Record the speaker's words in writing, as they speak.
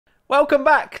Welcome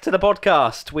back to the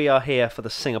podcast. We are here for the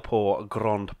Singapore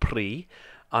Grand Prix.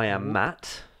 I am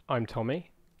Matt. I'm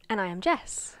Tommy. And I am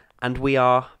Jess. And we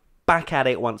are back at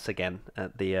it once again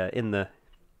at the in the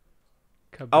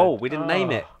Cupboard. Oh, we didn't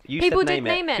name it. You People said did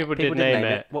name it. People did name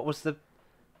it. What was the...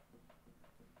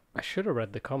 I should have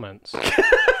read the comments.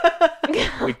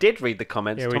 We did read the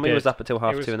comments. Yeah, we Tommy did. was up until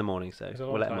 2:30 in the morning, so It was a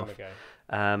we'll long let him time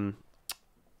off.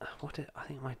 ago. What did I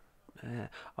think my...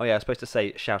 oh yeah, I was supposed to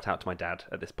say shout out to my dad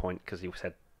at this point because he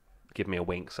said give me a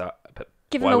wink. So, but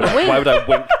Give why him a would wink. Why would I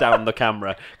wink down the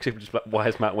camera? Because people just like, why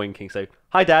is Matt winking? So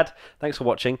hi dad, thanks for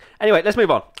watching. Anyway, let's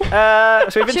move on. So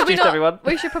we've introduced everyone.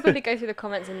 We should probably go through the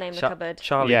comments and name the cupboard.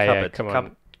 Charlie Yeah, cupboard. come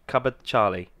on. Cupboard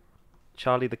Charlie.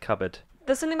 Charlie the cupboard.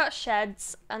 There's something about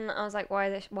sheds, and I was like,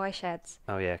 why sheds?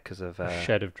 Oh yeah, because of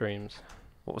Shed of dreams.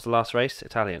 what was the last race?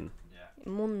 Italian.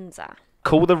 Monza.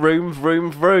 Call the room,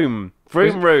 vroom, vroom,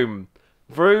 vroom, room,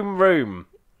 vroom, room.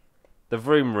 The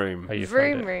vroom room. Oh, you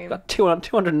Vroom found it. room. Got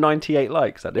 298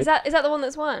 likes. That did. Is that the one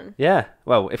that's won? Yeah.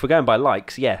 Well, if we're going by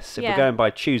likes, yes. If Yeah. we're going by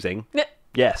choosing, No.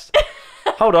 yes.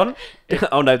 Hold on.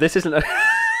 Oh no, this isn't a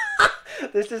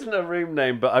this isn't a room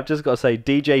name, but I've just got to say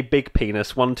DJ Big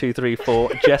Penis 1 2 3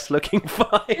 4 Jess looking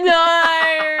fine.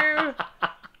 No.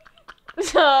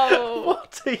 No.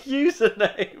 What a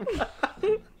username.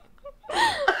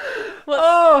 What's-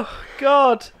 Oh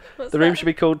god. What's The room that? should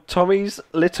be called Tommy's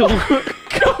Little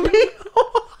Cubby.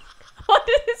 What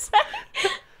did it say?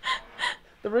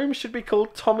 The room should be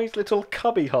called Tommy's Little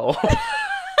Cubby Hole.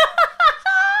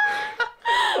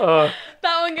 Oh,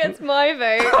 That one gets my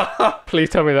vote. please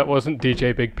tell me that wasn't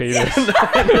DJ Big Penis. No,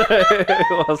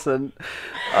 it wasn't.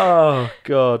 Oh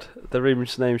god. The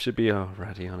room's name should be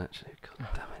ready on it. God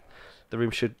damn it. The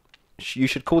room should you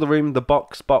should call the room the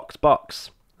box.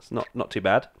 It's not too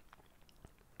bad.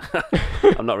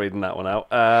 I'm not reading that one out.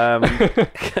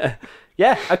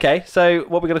 Yeah, okay. So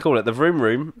what we're going to call it? The Vroom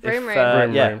Room. Vroom Room.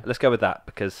 Vroom Yeah, Room. let's go with that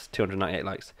because 298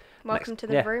 likes. Welcome to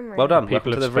the yeah. Vroom Room. Well done.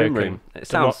 People Welcome to the have Vroom spoken. Room. It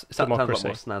sounds a lot more Democracy.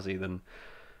 snazzy than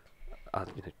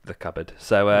the cupboard.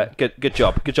 So good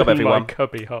job. Good job, everyone. My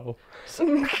cubby hole.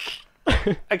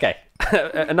 Okay,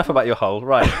 enough about your hole.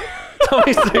 Right,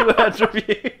 Tommy's 3 words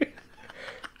review.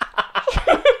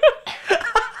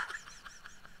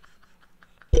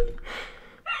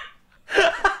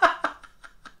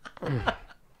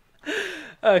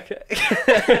 Okay.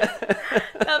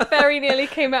 That very nearly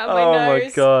came out of my Oh nose. my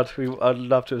god, I'd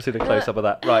love to have seen a close up of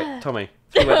that. Right, Tommy,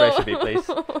 3 word race review, please.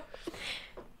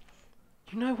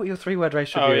 You know what your 3 word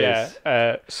race review Oh yeah, is?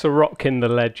 Sirotkin The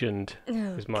Legend Oh,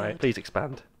 is my. Please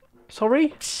expand.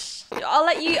 Sorry. I'll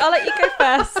let you go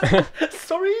first.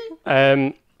 Sorry.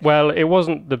 Well, it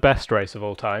wasn't the best race of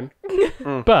all time,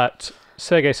 but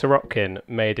Sergey Sirotkin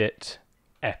made it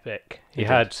epic. He He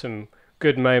had did. some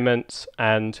good moments,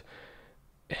 and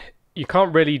you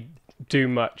can't really do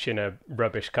much in a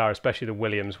rubbish car, especially the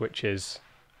Williams, which is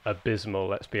abysmal,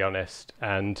 let's be honest.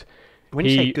 And When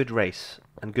you say He- good race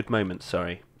and good moments,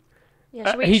 sorry,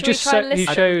 Yeah, he just try and said he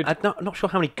listen? showed. I'm not sure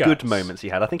how many good Guts. moments he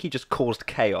had. I think he just caused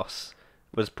chaos.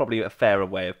 Was probably a fairer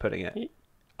way of putting it.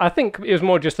 I think it was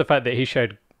more just the fact that he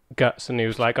showed guts, and he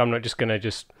was like, "I'm not just gonna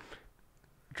just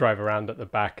drive around at the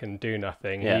back and do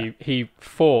nothing." Yeah. He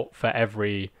fought for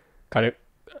every kind of.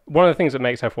 One of the things that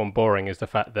makes F1 boring is the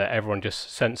fact that everyone just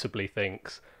sensibly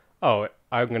thinks, "Oh,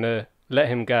 I'm gonna let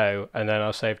him go, and then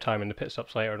I'll save time in the pit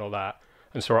stops later and all that."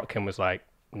 And Sirotkin was like,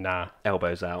 "Nah."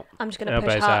 Elbows out. I'm just going to push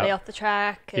Elbows Hartley out. off the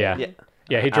track. Yeah. and-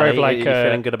 Yeah, he drove Ali, like you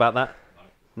feeling good about that?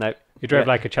 No. he drove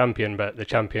Yeah. like a champion, but the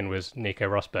champion was Nico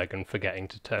Rosberg and forgetting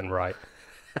to turn right.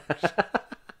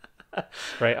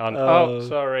 Straight on. Oh. Oh,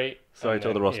 sorry. Sorry And to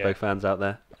all the then, Rosberg fans out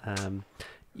there.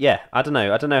 Yeah, I don't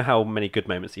know. I don't know how many good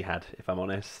moments he had, if I'm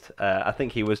honest. I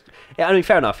think he was... Yeah, I mean,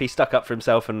 fair enough. He stuck up for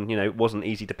himself and, wasn't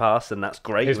easy to pass, and that's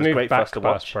great. His it was move great for back us to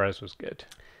past watch. Perez was good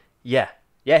Yeah.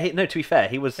 Yeah, no, to be fair,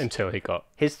 he was... until he got.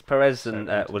 His Perez and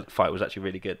So fight was actually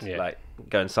really good. Yeah. Like,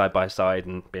 going side by side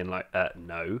and being like,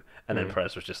 no. And then Mm.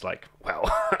 Perez was just like, well,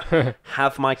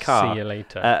 have my car. See you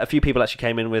later. A few people actually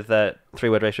came in with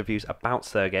 3-word race reviews about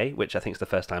Sergey, which I think is the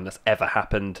first time that's ever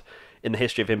happened in the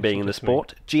history of him being in the just me.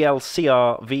 sport.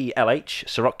 GLCRVLH,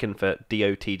 Sirotkin for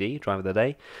DOTD, driver of the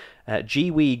day.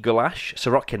 GW Gulash,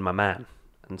 Sirotkin, my man.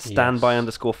 And standby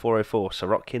Yes. _ 404,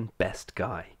 Sirotkin, best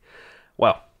guy.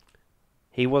 Well,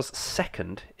 he was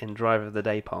second in driver of the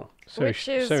day poll, so Which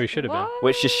is he should have been. what?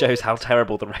 which just shows how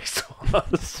terrible the race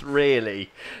was, really.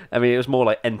 I mean, it was more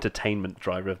like entertainment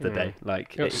driver of the day.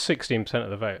 Like, He got 16% of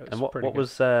the vote. and what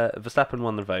was Verstappen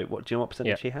won the vote? What do you know what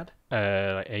percentage he had?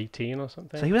 like 18 or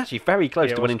something? So he was actually very close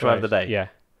Yeah, to it was winning driver of the close. day, Yeah,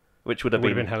 which would it have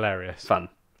would have been been hilarious. fun,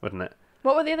 wouldn't it?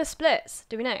 What were the other splits?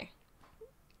 Do we know?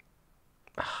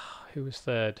 who was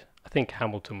third? I think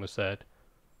Hamilton was third.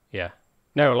 Yeah.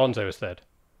 No, Alonso was third.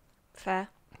 Fair.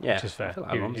 Yeah, Which is fair. I feel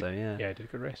like Alonso, yeah. Yeah, he did a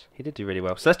good race. He did do really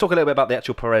well. So let's talk a little bit about the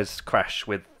actual Perez crash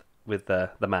with the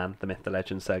man, the myth, the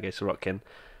legend, Sergey Sirotkin.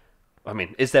 I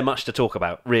mean, is there much to talk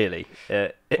about, really?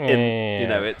 You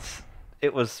know,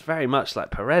 it was very much like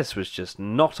Perez was just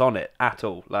not on it at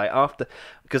all. Like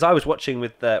because I was watching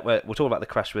with we'll talk about the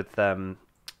crash with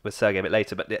Sergey a bit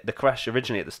later, but the crash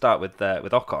originally at the start with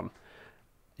Ocon.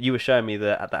 You were showing me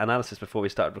the analysis before we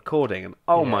started recording,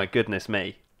 and my goodness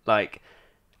me, like.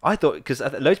 I thought, because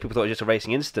loads of people thought it was just a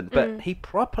racing incident, but he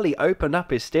properly opened up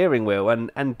his steering wheel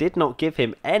and did not give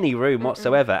him any room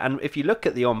whatsoever. And if you look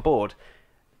at the onboard,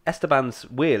 Esteban's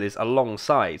wheel is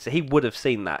alongside, so he would have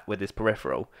seen that with his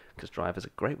peripheral, because drivers are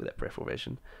great with their peripheral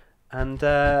vision. And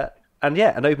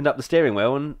opened up the steering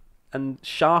wheel and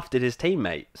shafted his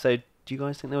teammate. So do you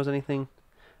guys think there was anything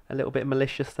a little bit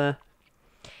malicious there?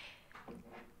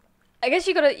 I guess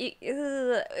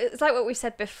it's like what we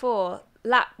said before.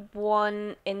 Lap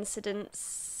 1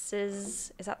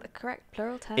 incidences. Is that the correct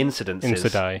plural term?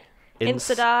 Incidences.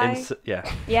 Incidai.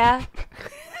 Yeah. Yeah.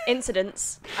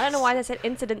 Incidents. I don't know why they said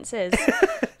incidences.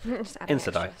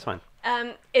 Incidai. It's fine.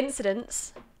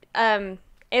 Incidents.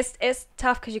 It's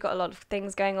tough because you've got a lot of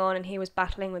things going on, and he was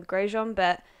battling with Grosjean,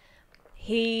 but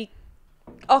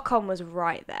Ocon was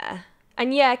right there.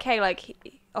 And yeah, okay, like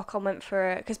Ocon went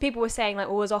for because people were saying like,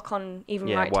 well, was Ocon even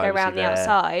right to go around the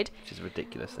outside? Which is a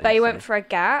ridiculous thing. But he went for a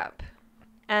gap,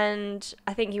 and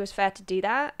I think he was fair to do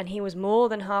that, and he was more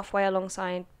than halfway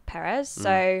alongside Perez.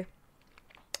 So,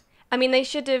 I mean, they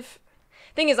should have.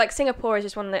 Thing is, like Singapore is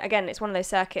just it's one of those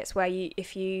circuits where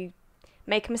if you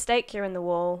make a mistake, you're in the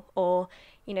wall, or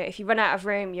if you run out of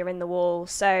room, you're in the wall.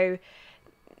 So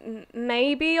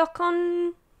maybe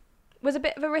Ocon was a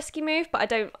bit of a risky move,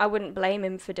 but I wouldn't blame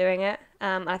him for doing it.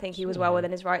 I think he was well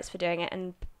within his rights for doing it.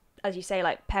 And as you say,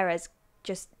 like Perez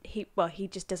he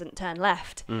just doesn't turn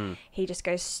left. He just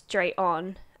goes straight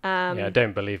on. I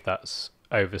don't believe that's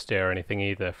oversteer or anything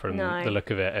either from the look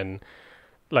of it. And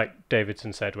like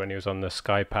Davidson said when he was on the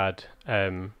Sky Pad,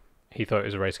 he thought it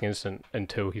was a racing incident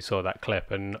until he saw that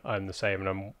clip. And I'm the same, and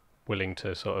I'm willing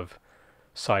to sort of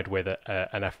side with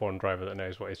an F1 driver that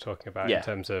knows what he's talking about in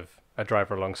terms of a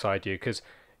driver alongside you, because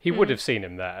he would have seen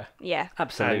him there. Yeah,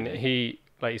 absolutely. And he,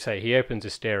 like you say, he opens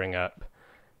his steering up,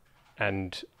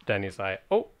 and then he's like,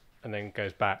 oh, and then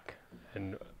goes back,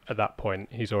 and at that point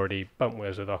he's already bumped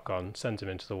wheels with Ocon, sends him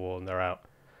into the wall, and they're out.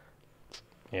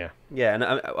 Yeah,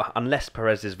 and unless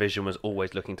Perez's vision was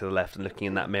always looking to the left and looking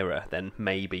in that mirror, then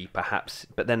maybe, perhaps.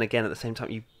 But then again, at the same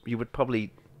time, you would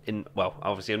probably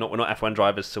obviously we're not F1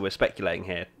 drivers, so we're speculating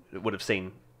here. Would have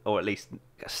seen, or at least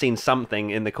seen something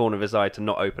in the corner of his eye to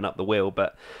not open up the wheel.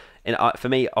 But for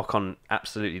me, Ocon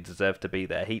absolutely deserved to be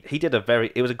there. He did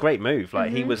it was a great move.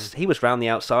 Like he was round the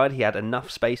outside. He had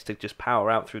enough space to just power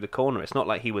out through the corner. It's not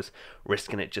like he was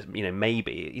risking it. Just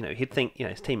maybe he'd think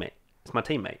his teammate. It's my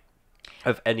teammate.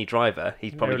 Of any driver,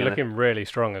 he's probably looking really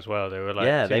strong as well. They were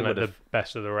like they were the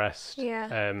best of the rest.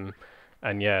 Yeah.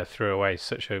 And threw away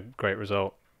such a great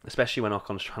result. Especially when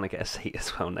Ocon's trying to get a seat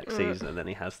as well next season, and then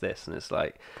he has this, and it's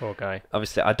like, poor guy.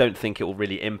 Obviously, I don't think it will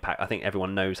really impact. I think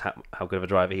everyone knows how good of a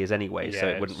driver he is anyway, so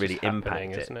it wouldn't really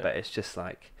impact it. But it's just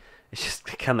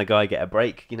can the guy get a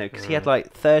break? Because he had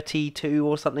like 32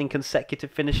 or something consecutive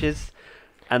finishes,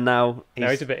 and now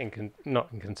he's a bit not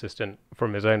inconsistent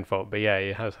from his own fault, but he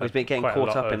has. He's been getting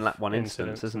caught up in lap 1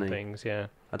 incidents, isn't he? Things, yeah.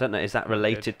 I don't know. Is that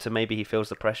related to maybe he feels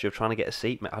the pressure of trying to get a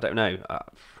seat? I don't know.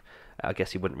 I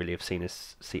guess he wouldn't really have seen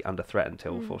his seat under threat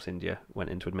until Force India went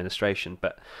into administration.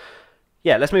 But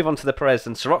yeah, let's move on to the Perez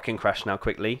and Sirotkin crash now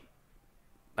quickly.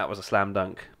 That was a slam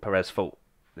dunk Perez fault,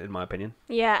 in my opinion.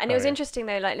 Yeah, and it was interesting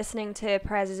though, like listening to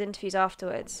Perez's interviews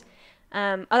afterwards.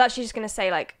 I was actually just going to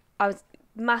say, like, I was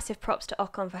massive props to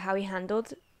Ocon for how he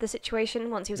handled the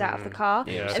situation once he was out of the car.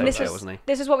 Yeah, and wasn't he?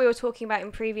 This is what we were talking about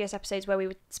in previous episodes where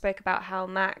we spoke about how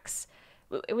Max.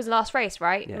 It was the last race,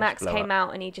 right? Yeah, Max came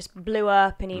out and he just blew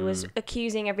up and he was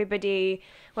accusing everybody.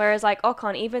 Whereas like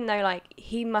Ocon, even though like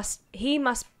he must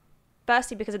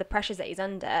firstly because of the pressures that he's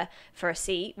under for a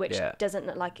seat, which doesn't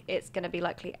look like it's going to be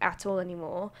likely at all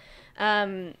anymore.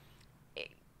 All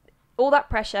that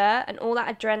pressure and all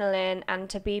that adrenaline, and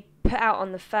to be put out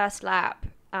on the first lap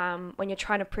when you're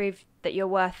trying to prove that you're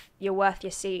worth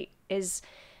your seat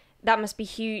that must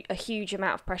be a huge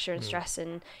amount of pressure and stress,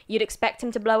 and you'd expect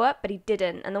him to blow up, but he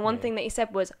didn't. And the one thing that he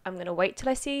said was, I'm going to wait till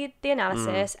I see the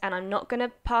analysis, and I'm not going to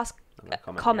pass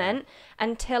comment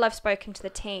until I've spoken to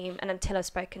the team and until I've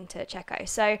spoken to Checo.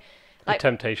 So, the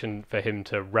temptation for him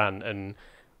to rant and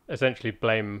essentially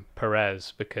blame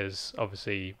Perez, because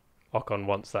obviously Ocon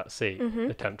wants that seat,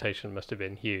 the temptation must have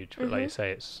been huge. But like you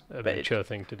say, it's a mature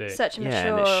thing to do. Such a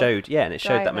mature and it showed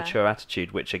that driver. mature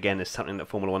attitude, which again is something that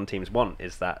Formula One teams want.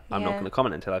 Is that I'm not going to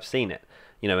comment until I've seen it.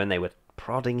 You know, and they were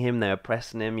prodding him, they were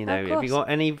pressing him. You know, have you got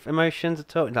any emotions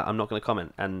at all? Like, I'm not going to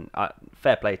comment. And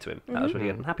fair play to him. That was really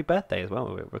good. And happy birthday as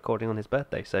well. We're recording on his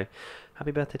birthday, so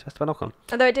happy birthday to Esteban Ocon.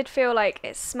 Although it did feel like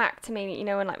it smacked to me, you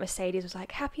know, when like Mercedes was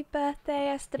like, "Happy birthday,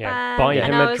 Esteban!" Yeah, buy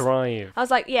him a drive. I was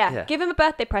like, give him a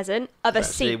birthday present of a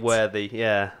seat. Worthy,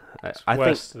 yeah. It's I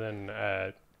worse think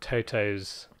than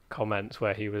Toto's comments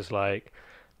where he was like,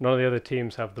 "None of the other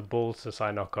teams have the balls to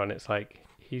sign Ocon." It's like,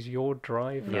 he's your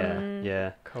driver.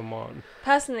 Yeah. Come on.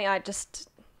 Personally, I just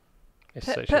It's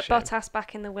put such a shame. Bottas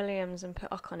back in the Williams and put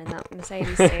Ocon in that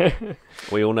Mercedes seat.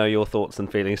 We all know your thoughts and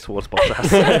feelings towards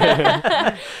Bottas.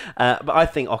 But I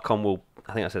think Ocon will,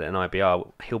 I think I said it in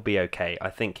IBR, he'll be okay. I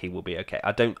think he will be okay.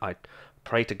 I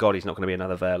pray to God he's not going to be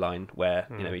another Wehrlein where,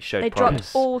 you know, he showed They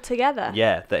promise. dropped all together.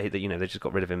 Yeah, that you know, they just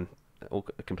got rid of him all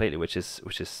completely, which is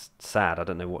sad. I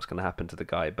don't know what's going to happen to the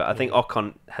guy. But I think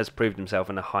Ocon has proved himself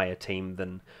in a higher team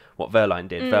than what Wehrlein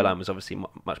did. Wehrlein was obviously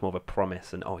much more of a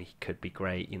promise and, he could be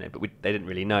great, you know, but they didn't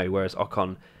really know. Whereas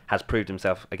Ocon has proved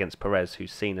himself against Perez,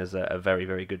 who's seen as a very,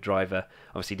 very good driver.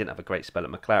 Obviously, he didn't have a great spell at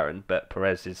McLaren, but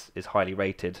Perez is highly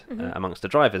rated amongst the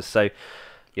drivers. So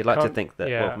you'd like to think that,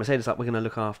 well, Mercedes we're going to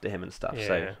look after him and stuff. Yeah.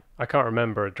 So I can't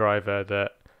remember a driver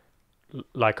that,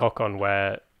 like Ocon,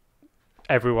 where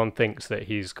everyone thinks that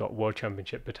he's got world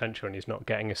championship potential and he's not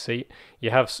getting a seat. You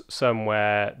have some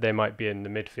where they might be in the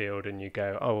midfield and you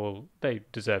go, oh, well, they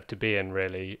deserve to be in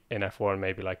really in F1,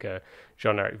 maybe like a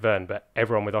Jean-Eric Vergne. But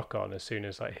everyone with Ocon, as soon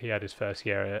as like he had his first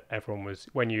year, everyone was,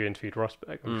 when you interviewed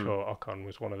Rosberg, I'm sure Ocon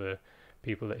was one of the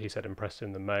people that he said impressed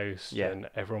him the most, and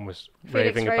everyone was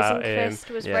raving about him.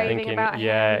 Was raving about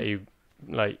him.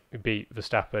 He beat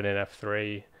Verstappen in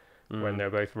F3. When they're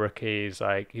both rookies,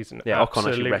 like he's an Ocon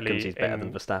actually reckons he's better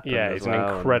than Verstappen. Yeah, he's an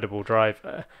incredible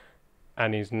driver,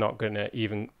 and he's not gonna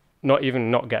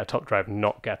not get a top drive,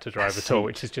 not get to drive at all,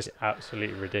 which is just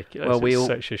absolutely ridiculous. Well, it's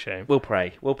such a shame. We'll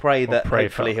pray that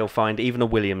hopefully he'll find even a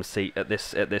Williams seat at this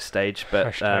stage.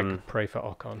 But pray for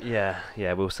Ocon.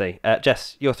 Yeah, we'll see.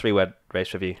 Jess, your 3-word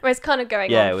race review. Well, it's kind of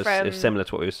going on it was similar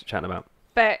to what we were chatting about.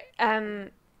 But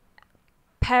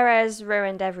Perez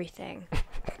ruined everything.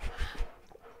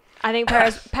 I think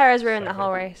Perez ruined the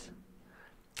whole race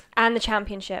and the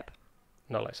championship.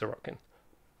 Not like Sirotkin.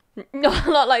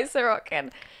 Not like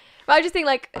Sirotkin. But I just think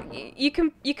like you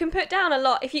can put down a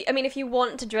lot if you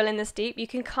want to drill in this deep, you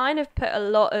can kind of put a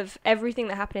lot of everything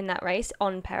that happened in that race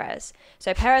on Perez.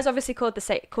 So Perez obviously caused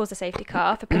the safety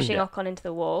car for pushing Ocon into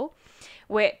the wall,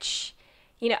 which,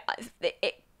 you know,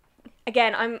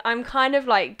 again I'm kind of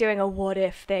like doing a what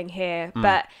if thing here,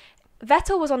 but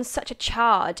Vettel was on such a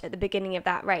charge at the beginning of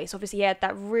that race. Obviously, he had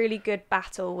that really good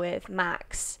battle with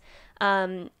Max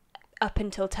up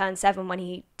until turn 7 when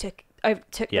he took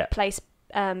the place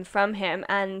from him.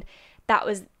 And that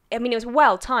was, it was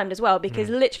well timed as well because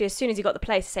literally as soon as he got the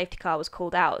place, the safety car was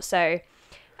called out. So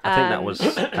I think that was,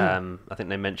 I think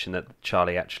they mentioned that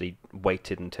Charlie actually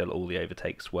waited until all the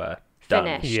overtakes were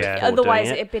finished. Yeah. Otherwise,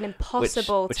 it had been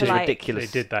impossible which to is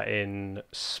ridiculous. They did that in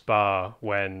Spa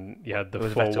when you had the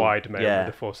 4 wide moment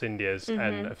with the Force Indias,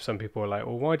 and some people were like,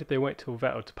 "Well, why did they wait till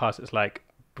Vettel to pass?" It's like,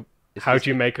 how do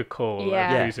you make a call?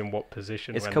 Who's in what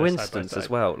position? It's when coincidence as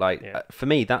well. Like for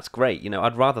me, that's great. You know,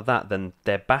 I'd rather that than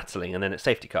they're battling and then it's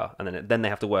safety car, and then they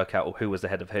have to work out who was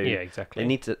ahead of who. Yeah, exactly. They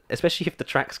need to, especially if the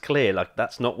track's clear. Like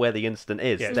that's not where the incident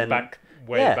is. Yeah, then back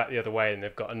the other way, and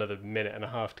they've got another minute and a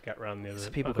half to get around the other.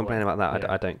 So people complain about that.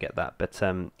 I don't get that. But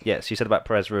so you said about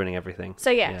Perez ruining everything.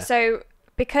 So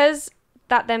because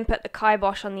that then put the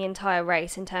kibosh on the entire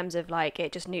race in terms of like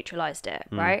it just neutralized it,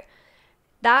 right?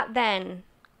 That then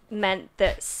meant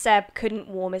that Seb couldn't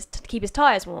keep his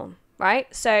tyres warm,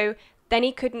 right? So then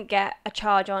he couldn't get a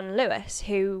charge on Lewis,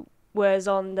 who was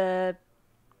on the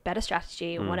better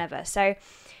strategy or whatever. So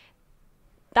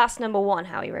that's number 1,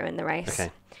 how he ruined the race.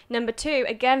 Okay. Number 2,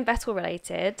 again, Vettel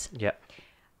related. Yep.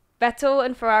 Vettel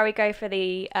and Ferrari go for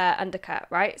the undercut,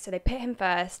 right? So they pit him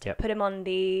first, Yep. put him on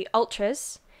the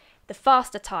ultras, the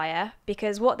faster tyre,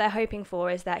 because what they're hoping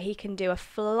for is that he can do a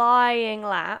flying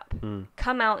lap,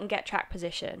 come out and get track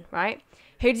position, right?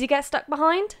 Who does he get stuck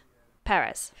behind?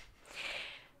 Perez.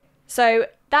 So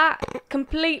that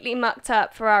completely mucked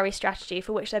up Ferrari's strategy,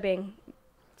 for which they're being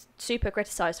super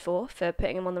criticised for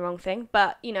putting him on the wrong thing.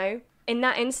 But, you know, in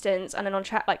that instance, and then on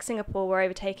track like Singapore, where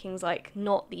overtaking's like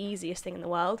not the easiest thing in the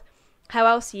world, how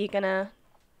else are you going to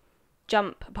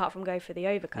jump apart from go for the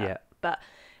overcut? Yeah. But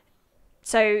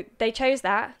so they chose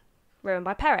that, ruined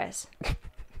by Perez.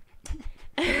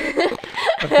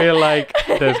 I feel like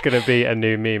there's going to be a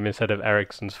new meme instead of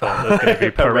Ericsson's fault. There's going to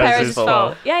be Perez's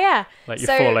fault. Yeah. Like you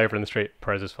fall over in the street,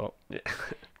 Perez's fault. Yeah.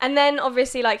 And then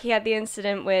obviously like he had the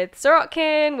incident with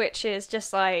Sirotkin, which is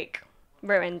just like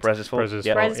ruined. Perez's fault.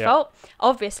 Perez's fault,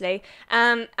 obviously.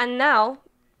 And now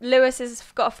Lewis has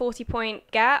got a 40-point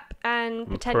gap, and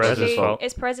potentially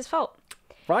it's Perez's fault.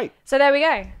 Right. So there we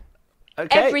go.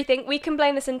 Okay. Everything we can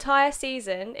blame this entire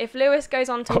season if Lewis goes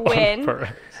on to win.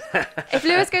 If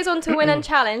Lewis goes on to win and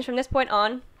challenge from this point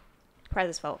on,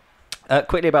 Perez's fault.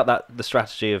 Quickly about the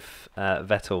strategy of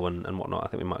Vettel and whatnot. I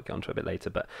think we might get onto it a bit later,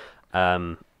 but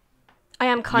I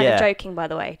am kind of joking, by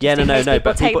the way. Yeah, no.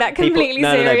 But take that completely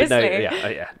seriously.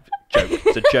 Yeah. Joke.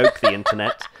 It's a joke. The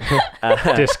internet.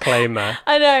 Disclaimer.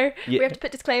 I know. Yeah. We have to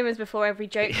put disclaimers before every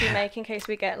joke we make in case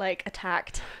we get like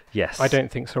attacked. Yes. I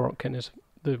don't think Sirotkin is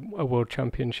a world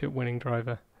championship winning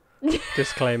driver.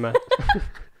 Disclaimer.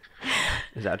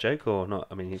 Is that a joke or not?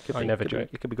 I mean, it could be. Never joke.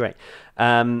 It could be great.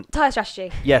 Tyre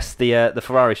strategy. Yes, the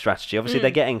Ferrari strategy. Obviously,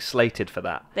 they're getting slated for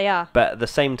that. They are. But at the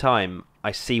same time,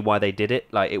 I see why they did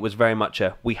it. Like, it was very much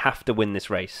we have to win this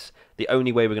race. The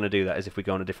only way we're going to do that is if we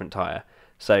go on a different tyre.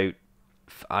 So,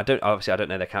 I don't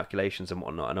know their calculations and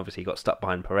whatnot, and obviously he got stuck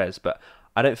behind Perez, but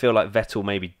I don't feel like Vettel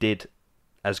maybe did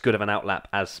as good of an outlap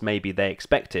as maybe they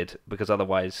expected, because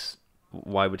otherwise,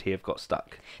 why would he have got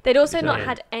stuck? They'd also not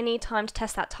had any time to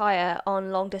test that tyre on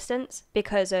long distance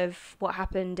because of what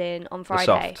happened on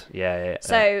Friday. Soft. Yeah.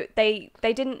 So they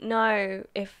didn't know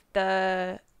if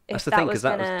that's the thing, because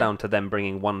that was down to them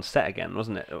bringing one set again,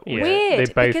 wasn't it? Yeah, weird.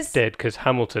 They both did, because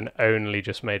Hamilton only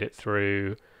just made it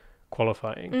through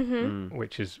qualifying,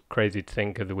 which is crazy to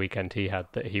think of the weekend he had,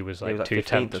 that he was like 2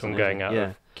 tenths from going out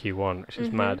of Q1, which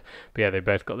is mad. But yeah, they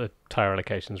both got the tyre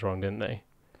allocations wrong, didn't they?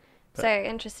 So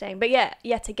interesting. But yeah,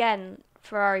 yet again,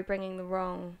 Ferrari bringing the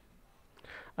wrong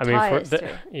tyres through.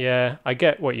 I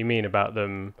get what you mean about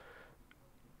them.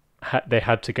 They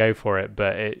had to go for it,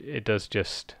 but it does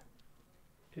just...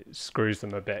 It screws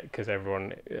them a bit, because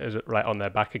everyone is right on their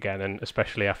back again, and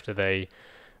especially after they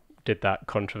did that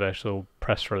controversial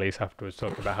press release afterwards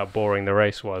talking about how boring the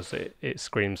race was, it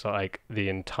screams like the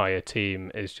entire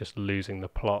team is just losing the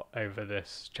plot over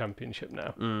this championship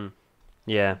now.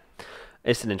 Yeah,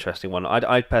 it's an interesting one.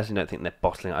 I personally don't think they're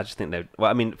bottling it. I just think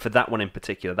for that one in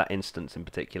particular, that instance in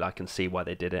particular, I can see why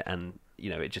they did it, and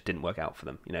it just didn't work out for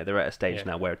them. They're at a stage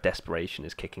now where desperation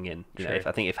is kicking in.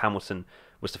 I think if Hamilton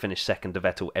was to finish second to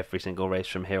Vettel every single race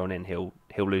from here on in, he'll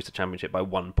lose the championship by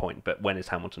 1 point. But when is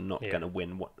Hamilton not going to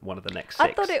win one of the next 6?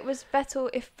 I thought it was Vettel.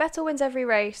 If Vettel wins every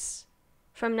race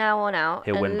from now on out,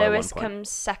 he'll win Lewis by 1 point. Comes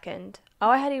second. Oh,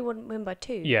 I had he wouldn't win by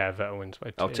 2. Yeah, Vettel wins by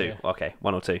 2. Oh, 2. Yeah. Okay,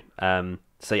 1 or 2.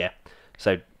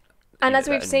 So. And as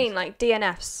we've seen, like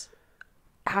DNFs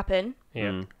happen.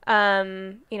 Yeah.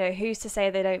 Who's to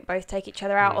say they don't both take each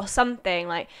other out or something?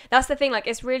 Like, that's the thing. Like,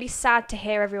 it's really sad to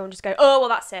hear everyone just go, "Oh, well,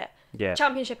 that's it. Yeah.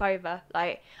 Championship over."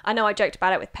 Like, I know I joked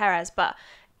about it with Perez, but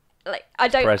like, I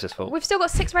don't. Perez's fault. We've still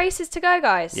got 6 races to go,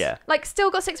 guys. Yeah. Like,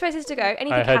 still got 6 races to go.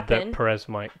 Anything I heard happen? that Perez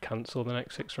might cancel the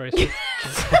next 6 races.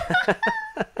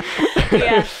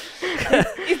 Yeah.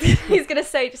 He's gonna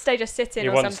stay just sitting. He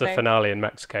or wants something. the finale in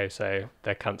Mexico, so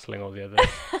they're cancelling all the others.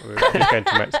 He's going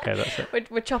to Mexico. That's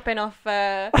it. We're chopping off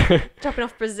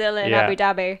Brazil and Abu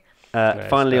Dhabi.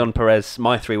 Finally, on Perez,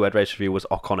 my 3-word race review was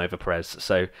Ocon over Perez.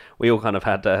 So we all kind of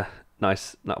had a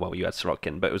nice... you had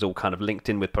Sirotkin, but it was all kind of linked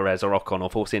in with Perez or Ocon or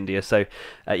Force India. So,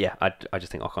 I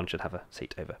just think Ocon should have a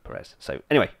seat over Perez. So,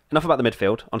 anyway, enough about the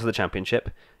midfield. Onto the championship.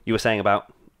 You were saying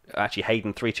about actually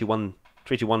Hayden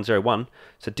 321.01.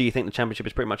 So, do you think the championship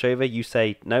is pretty much over? You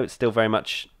say, no, it's still very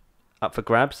much up for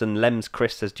grabs. And Lems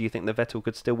Chris says, do you think that Vettel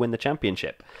could still win the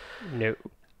championship? No.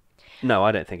 No,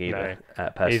 I don't think either,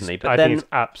 personally. I think he's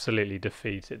absolutely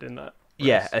defeated in that.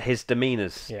 Yeah, his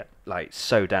demeanour's like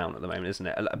so down at the moment, isn't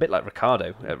it? A bit like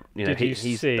Ricardo.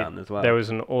 He's done as well. There was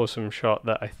an awesome shot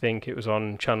that I think it was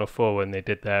on Channel 4 when they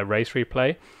did their race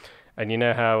replay. And you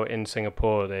know how in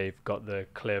Singapore they've got the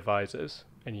clear visors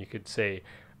and you could see.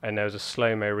 And there was a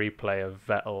slow-mo replay of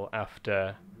Vettel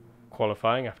after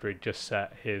qualifying, after he'd just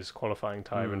set his qualifying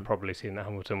time and probably seen that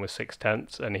Hamilton was 6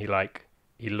 tenths. And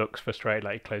he looks frustrated,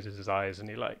 like he closes his eyes and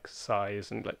he like sighs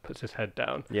and like puts his head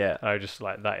down. Yeah. I was just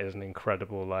like, that is an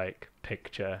incredible like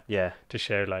picture. Yeah. To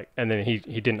show like, and then he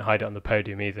didn't hide it on the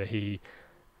podium either.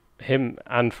 Him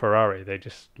and Ferrari, they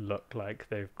just look like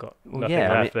they've got nothing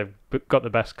left. They've got the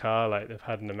best car, like they've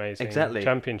had an amazing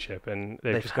championship, and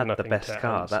they've just had got the nothing best to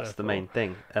car. answer That's the main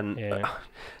thing. And Yeah.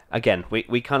 Again,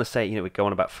 we kind of say, we go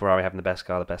on about Ferrari having the best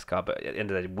car, but at the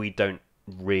end of the day, we don't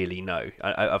really know.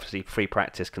 Obviously, free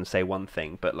practice can say one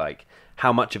thing, but like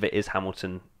how much of it is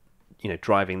Hamilton,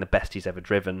 driving the best he's ever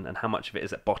driven, and how much of it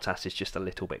is that Bottas is just a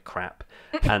little bit crap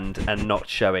and not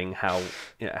showing how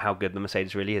good the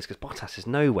Mercedes really is, because Bottas is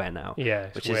nowhere now. Yeah,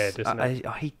 it's weird, isn't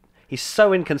it? He's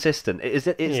so inconsistent. It's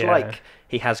like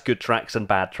he has good tracks and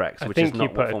bad tracks, which is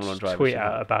not what Formula 1 drivers I think he put a tweet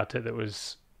out about it that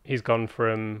was, he's gone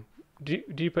from... Do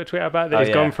you put a tweet out about that?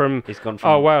 He's gone from,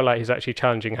 oh wow, like he's actually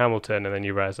challenging Hamilton, and then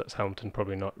you realise that's Hamilton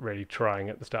probably not really trying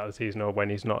at the start of the season, or when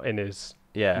he's not in his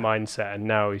mindset, and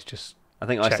now he's just... I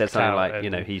think I said something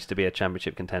like, he used to be a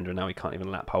championship contender, and now he can't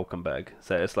even lap Hulkenberg.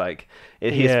 So it's like,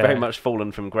 he's very much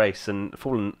fallen from grace, and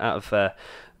fallen out of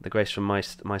the grace from my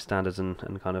standards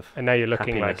and kind of... And now you're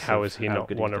looking like, how has he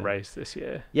not won a race this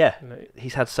year? Yeah,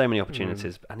 he's had so many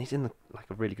opportunities, and he's in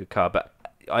a really good car. But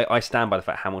I stand by the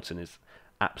fact Hamilton is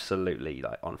absolutely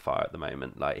on fire at the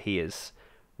moment. Like, he is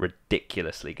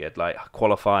ridiculously good. Like,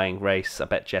 qualifying race, I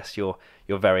bet Jess, you're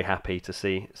very happy to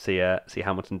see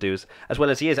Hamilton do as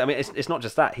well as he is. I mean, it's not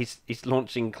just that, he's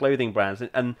launching clothing brands,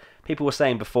 and people were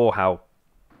saying before how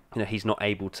he's not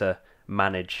able to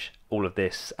manage all of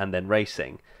this and then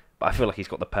racing, but I feel like he's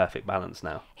got the perfect balance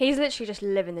now. He's literally just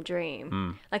living the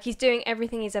dream. Like, he's doing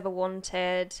everything he's ever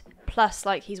wanted, plus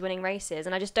like he's winning races,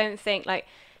 and I just don't think, like,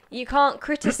 you can't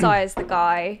criticize the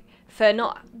guy for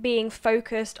not being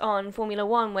focused on Formula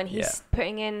 1 when he's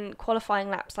putting in qualifying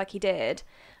laps like he did.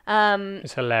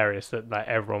 It's hilarious that like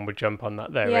everyone would jump on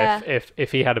that though. Yeah.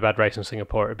 If he had a bad race in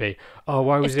Singapore, it'd be, oh,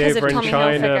 why was he over in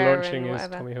China launching his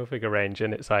Tommy Hilfiger range?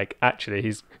 And it's like, actually,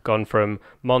 he's gone from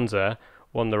Monza,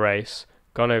 won the race,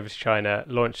 gone over to China,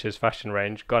 launched his fashion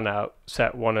range, gone out,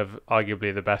 set one of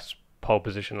arguably the best pole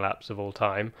position laps of all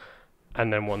time,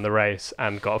 and then won the race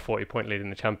and got a 40-point lead in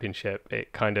the championship.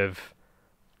 It kind of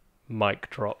mic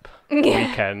drop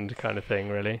weekend kind of thing,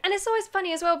 really. And it's always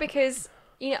funny as well, because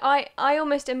I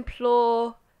almost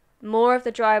implore more of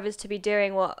the drivers to be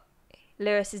doing what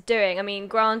Lewis is doing. I mean,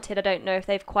 granted, I don't know if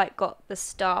they've quite got the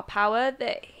star power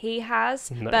that he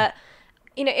has, but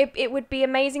it would be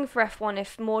amazing for F1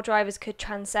 if more drivers could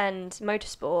transcend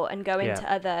motorsport and go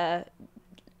into other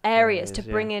areas to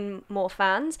bring in more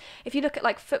fans. If you look at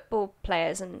like football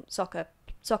players and soccer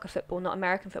football, not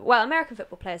American football. Well, American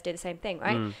football players do the same thing,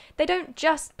 right? They don't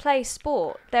just play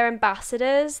sport. They're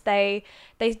ambassadors. They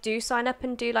do sign up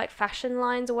and do like fashion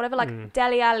lines or whatever. Like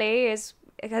Dele Alli has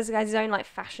his own like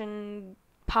fashion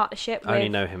partnership. I only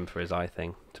know him for his eye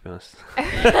thing, to be honest.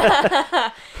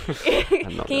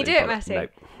 Can you do it, Matty? Nope,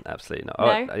 absolutely not.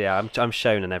 No? Oh, yeah, I'm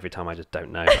shown, and every time I just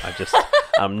don't know.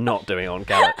 I'm not doing it on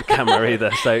camera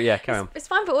either. So yeah, carry on. It's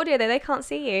fine for audio though. They can't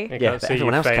see you. But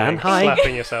everyone else can. Hi.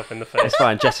 Slapping yourself in the face. It's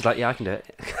fine. Jess is like, yeah, I can do it.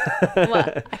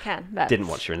 Well, I can. But... Didn't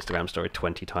watch your Instagram story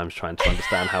 20 times trying to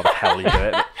understand how the hell you do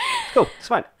it. But cool, it's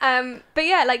fine. But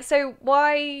yeah, like, so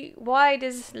why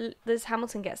does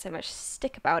Hamilton get so much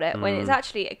stick about it when it's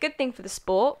actually a good thing for the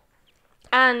sport,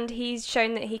 and he's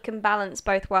shown that he can balance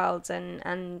both worlds,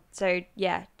 and so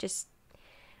yeah, just,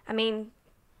 I mean.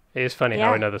 It is funny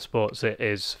how in other sports it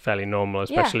is fairly normal,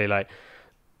 especially like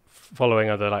following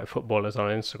other like footballers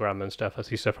on Instagram and stuff. I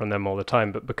see stuff from them all the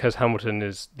time, but because Hamilton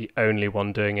is the only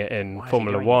one doing it in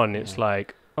Formula 1, it's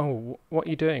like, oh, what are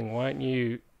you doing? Why aren't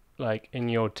you like in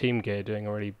your team gear doing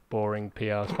a really boring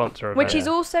PR sponsor event? Which he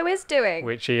also is doing.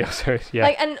 Which he also is,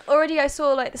 Like, and already I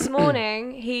saw like this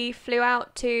morning he flew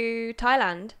out to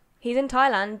Thailand. He's in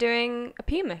Thailand doing a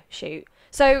Puma shoot.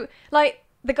 So like,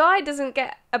 the guy doesn't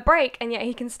get a break, and yet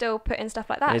he can still put in stuff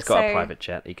like that. And he's got a private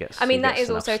jet. I mean, that is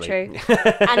also true.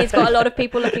 And he's got a lot of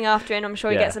people looking after him. I'm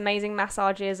sure he gets amazing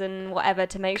massages and whatever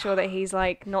to make sure that he's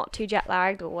like not too jet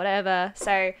lagged or whatever.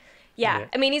 So, yeah.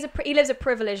 I mean, he lives a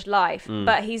privileged life,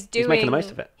 but he's making the most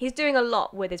of it. He's doing a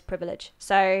lot with his privilege.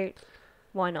 So,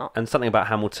 why not? And something about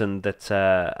Hamilton that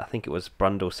I think it was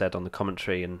Brundle said on the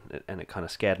commentary, and it kind of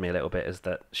scared me a little bit, is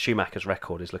that Schumacher's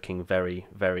record is looking very,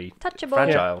 very touchable.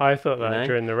 Fragile. Yeah, I thought that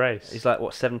during the race. He's like,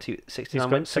 what, 69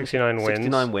 wins? 69 wins.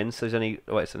 69 wins, so he's only,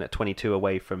 it's 22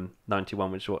 away from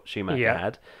 91, which is what Schumacher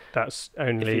had. That's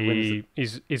only,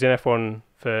 he's in F1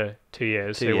 for 2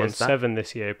 years, so he won 7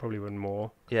 this year, probably won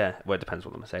more. Yeah, well, it depends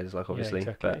what the Mercedes is like, obviously.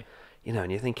 Yeah, exactly. But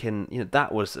and you're thinking,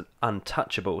 that was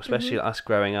untouchable, especially us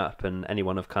growing up and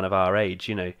anyone of kind of our age.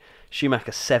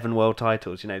 Schumacher 7 world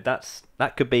titles.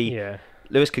 That could be. Yeah.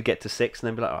 Lewis could get to 6 and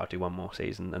then be like, oh, I'll do one more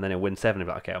season, and then he'll win 7 and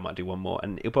be like, okay, I might do one more,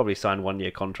 and he'll probably sign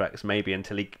 1-year contracts maybe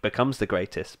until he becomes the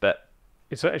greatest. But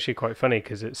it's actually quite funny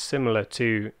because it's similar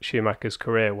to Schumacher's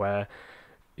career, where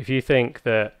if you think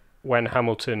that when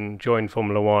Hamilton joined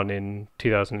Formula 1 in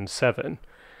 2007.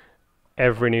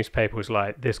 Every newspaper was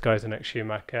like, this guy's the next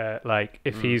Schumacher. Like,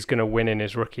 if he's going to win in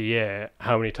his rookie year,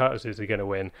 how many titles is he going to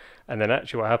win? And then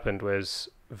actually what happened was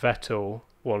Vettel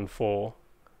won 4,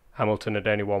 Hamilton had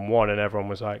only won 1, and everyone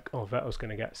was like, oh, Vettel's going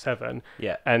to get 7.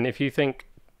 Yeah. And if you think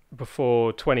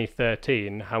before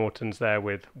 2013, Hamilton's there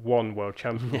with 1 world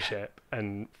championship,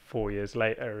 and 4 years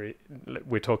later,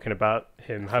 we're talking about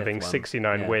him having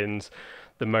 69 wins,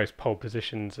 the most pole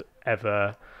positions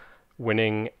ever,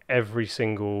 winning in every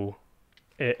single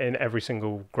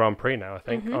Grand Prix now, I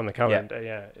think, on the calendar.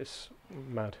 Yeah, it's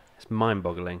mad. It's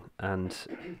mind-boggling, and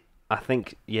I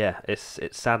think, it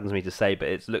saddens me to say, but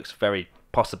it looks very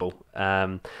possible.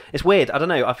 It's weird. I don't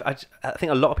know. I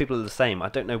think a lot of people are the same. I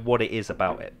don't know what it is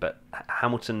about it, but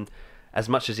Hamilton, as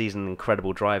much as he's an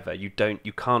incredible driver,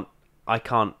 I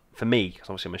can't. For me, because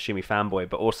obviously I'm a Schumi fanboy,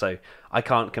 but also I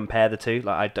can't compare the two.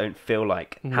 Like, I don't feel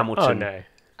like Hamilton. Oh no.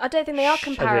 I don't think they are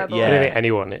comparable. I don't think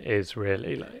anyone is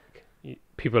really. Like,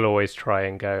 people always try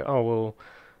and go, oh well,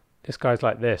 this guy's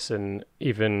like this, and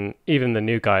even the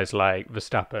new guys like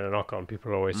Verstappen and Ocon,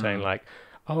 people are always saying like,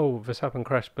 oh, Verstappen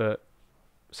crashed, but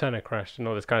Senna crashed, and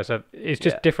all this kind of stuff. It's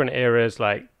just different eras,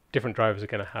 like different drivers are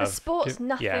going to have. The sport's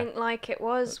nothing like it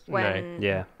was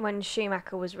when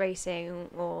Schumacher was racing,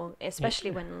 or especially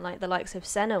when like the likes of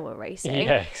Senna were racing.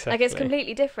 Yeah, exactly. Like, it's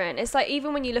completely different. It's like,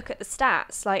 even when you look at the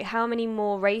stats, like how many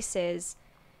more races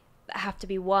that have to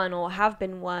be won or have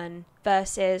been won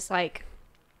versus, like,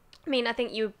 I mean, I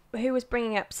think who was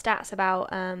bringing up stats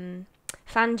about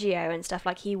Fangio and stuff,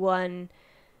 like he won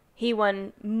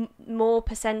more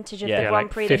percentage of the Grand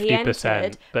Prix that he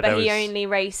entered, but he only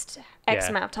raced X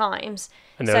amount of times.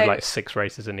 And there were like 6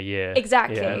 races in a year.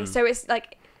 Exactly. Yeah. So it's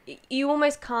like, you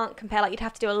almost can't compare. Like, you'd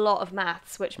have to do a lot of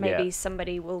maths, which maybe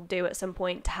somebody will do at some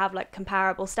point, to have like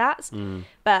comparable stats.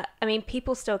 But I mean,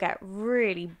 people still get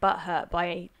really butthurt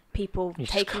by people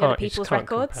taking other people's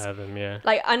records. Compare them,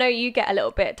 Like, I know you get a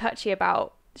little bit touchy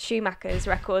about Schumacher's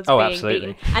records being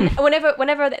beaten, and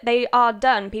whenever they are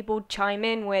done, people chime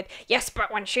in with, yes, but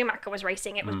when Schumacher was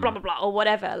racing, it was blah blah blah or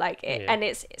whatever. Like, and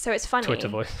it's funny.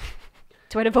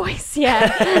 Twitter voice, yeah.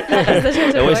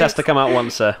 It always has to come out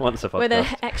once a podcast with an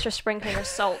extra sprinkling of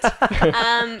salt.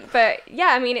 But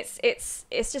yeah, I mean, it's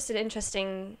just an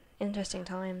interesting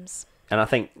times. And I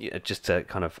think, just to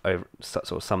kind of sort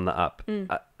of sum that up,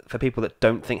 for people that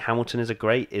don't think Hamilton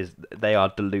is they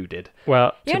are deluded.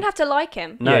 Well, you don't have to like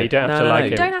him. No, you don't have to like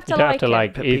him. You don't have to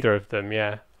like either of them.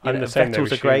 Yeah, I'm the same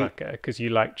with Schumacher, because you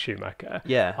liked Schumacher.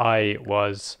 Yeah, I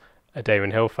was a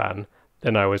Damon Hill fan,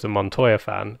 then I was a Montoya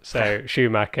fan. So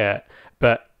Schumacher,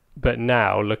 but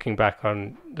now looking back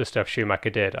on the stuff Schumacher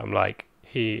did, I'm like,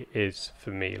 he is for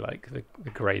me like the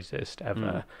greatest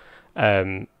ever.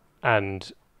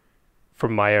 And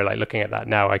from my own, like, looking at that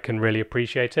now, I can really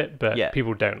appreciate it, but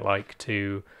people don't like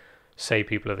to say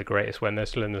people are the greatest when they're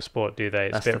still in the sport, do they?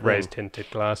 It's a bit rose-tinted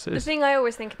glasses. The thing I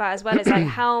always think about as well is like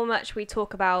how much we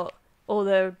talk about all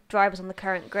the drivers on the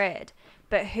current grid,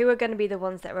 but who are going to be the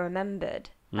ones that are remembered?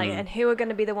 Like, and who are going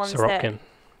to be the ones Sirotkin.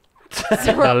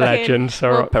 The legend,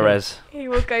 Sirotkin. Perez. He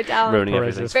will go down. Ruining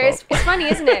everything. But it's funny,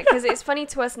 isn't it? Because it's funny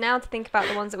to us now to think about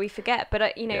the ones that we forget,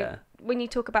 but when you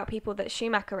talk about people that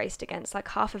Schumacher raced against, like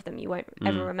half of them you won't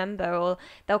ever remember, or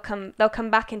they'll come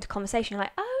back into conversation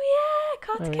like, oh yeah,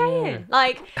 Kartikeyan.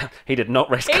 Like, he did not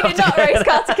race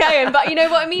Kartikeyan, but you know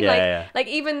what I mean? Yeah, like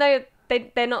even though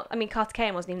they're not, I mean,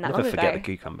 Kartikeyan wasn't even that long ago. Never forget the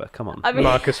cucumber, come on. I mean,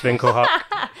 Marcus Winkelhock,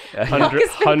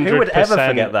 100% Who would ever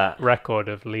forget that? record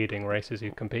of leading races he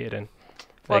competed in.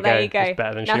 There you go. He's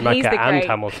better than now Schumacher and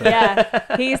Hamilton.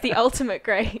 Yeah, he's the ultimate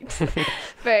great.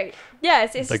 But yeah,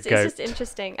 it's just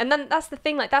interesting. And then that's the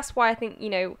thing, like, that's why I think,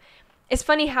 it's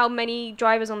funny how many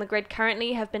drivers on the grid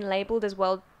currently have been labelled as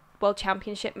world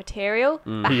championship material,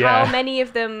 but how many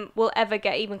of them will ever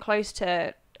get even close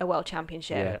to a world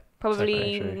championship? Yeah,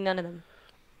 probably none of them.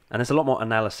 And there's a lot more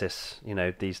analysis,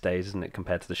 these days, isn't it,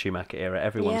 compared to the Schumacher era?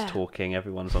 Everyone's talking,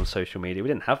 everyone's on social media. We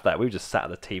didn't have that. We were just sat at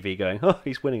the TV going, oh,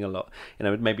 he's winning a lot.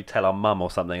 We'd maybe tell our mum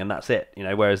or something, and that's it.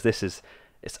 Whereas it's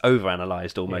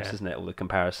overanalyzed almost, isn't it, all the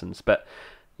comparisons. But,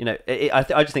 I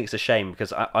just think it's a shame,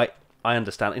 because I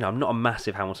understand, I'm not a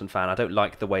massive Hamilton fan. I don't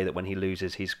like the way that when he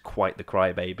loses, he's quite the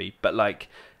crybaby. But, like,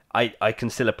 I can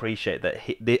still appreciate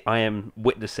that I am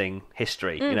witnessing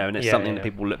history, and it's something that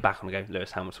people look back on and go,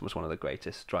 Lewis Hamilton was one of the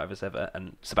greatest drivers ever,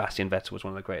 and Sebastian Vettel was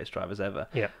one of the greatest drivers ever.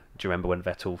 Yeah. Do you remember when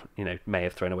Vettel, may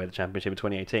have thrown away the championship in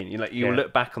 2018? You'll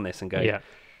look back on this and go,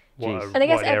 and I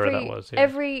guess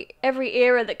every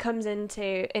era that comes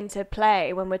into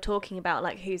play when we're talking about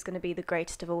like who's going to be the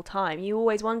greatest of all time, you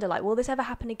always wonder, like, will this ever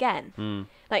happen again?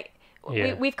 Like,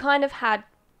 we've kind of had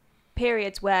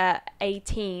periods where a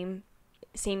team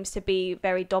seems to be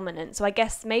very dominant. So I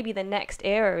guess maybe the next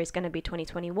era is going to be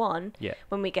 2021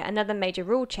 when we get another major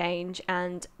rule change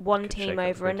and one team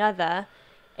over another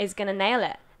is going to nail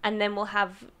it. and then we'll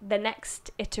have the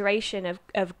next iteration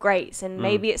of greats, and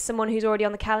maybe it's someone who's already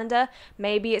on the calendar,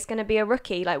 maybe it's going to be a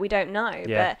rookie, like we don't know.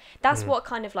 But that's what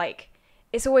kind of like,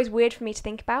 it's always weird for me to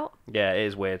think about. Yeah, it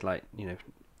is weird. Like,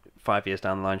 5 years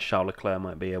down the line, Charles Leclerc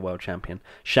might be a world champion.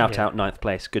 Shout out 9th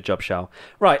place. Good job, Charles.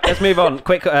 Right, let's move on.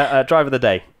 Quick driver of the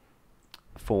day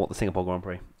for the Singapore Grand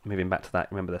Prix. Moving back to that,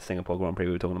 remember the Singapore Grand Prix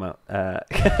we were talking about?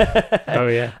 Oh,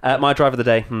 yeah. My driver of the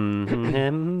day.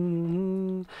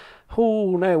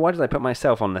 Oh, no, why did I put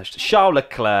myself on this? Charles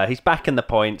Leclerc. He's back in the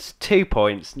points. 2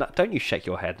 points. No, don't you shake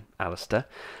your head, Alistair.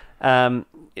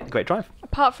 Great drive.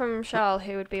 Apart from Charles,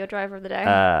 who would be your driver of the day?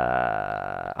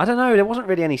 I don't know. There wasn't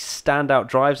really any standout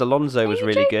drives. Alonso was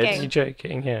really good. You're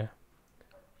joking, yeah.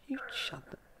 You shut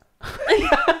the...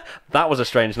 That was a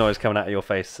strange noise coming out of your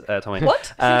face, Tommy.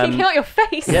 What? Kicking out your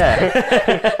face? Yeah.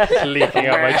 It's leaking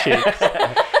out my cheeks.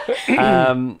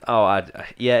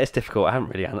 It's difficult. I haven't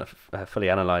really fully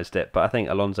analysed it, but I think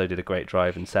Alonso did a great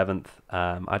drive in 7th.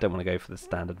 I don't want to go for the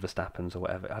standard Verstappen's or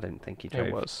whatever. I don't think he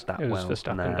drove that well. It was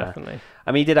Verstappen, definitely.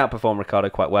 I mean, he did outperform Ricciardo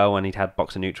quite well when he'd had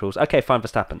box and neutrals. Okay, fine,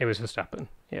 Verstappen. It was Verstappen,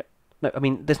 yeah. No, I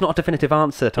mean, there's not a definitive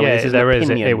answer, Tommy. Yeah, this is there an is.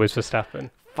 opinion. It was Verstappen.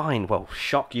 Fine. Well,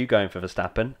 shock you going for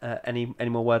Verstappen. Any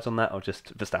more words on that, or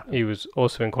just Verstappen? He was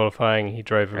also in qualifying. He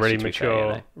drove a really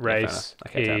mature race.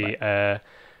 He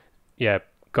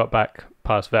got back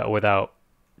past Vettel without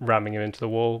ramming him into the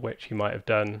wall, which he might have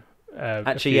done. I'm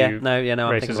races thinking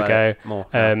about ago. It more.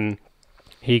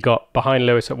 He got behind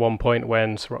Lewis at one point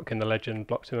when Sirotkin The Legend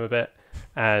blocked him a bit,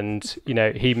 and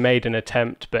he made an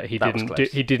attempt, but he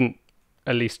didn't.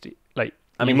 At least like.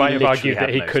 I mean, you might have argued that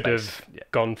he could have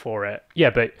gone for it. Yeah,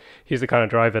 but he's the kind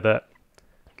of driver that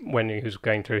when he was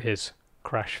going through his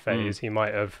crash phase, he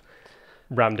might have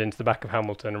rammed into the back of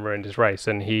Hamilton and ruined his race.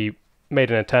 And he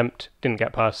made an attempt, didn't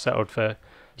get past, settled for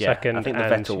second. I think the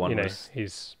Vettel one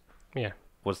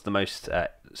was the most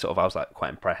sort of. I was like quite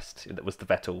impressed. That was the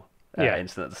Vettel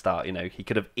incident at the start. He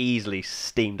could have easily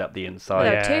steamed up the inside.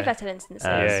 There were 2 Vettel instances.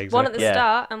 Exactly. One at the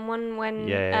start and one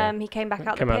when he came back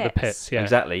out the pits. Yeah.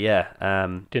 Exactly. Yeah.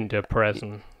 Didn't do a Perez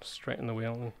and straighten the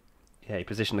wheel. Yeah, he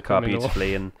positioned the car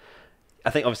beautifully, and I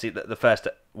think obviously the first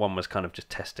one was kind of just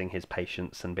testing his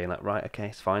patience and being like, right, okay,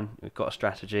 it's fine, we've got a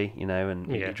strategy,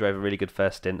 and he drove a really good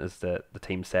first stint, as the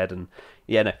team said, and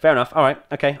fair enough. All right,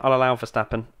 okay, I'll allow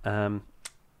Verstappen.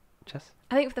 Jess?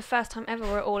 I think for the first time ever,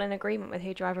 we're all in agreement with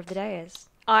who driver of the day is.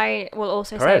 I will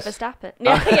also Perez. say Verstappen.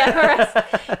 Perez,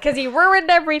 because he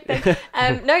ruined everything.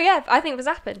 I think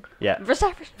Verstappen. Yeah,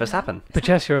 Verstappen. But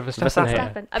Jess, you're a Verstappen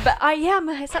hater. But I'm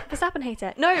a Verstappen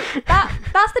hater. No,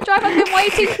 that's the drive I've been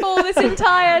waiting for this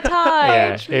entire time.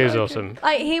 Yeah, he was awesome.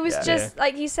 Like he was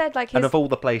like you said, like and of all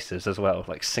the places as well,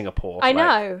 like Singapore. I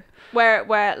know where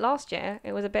last year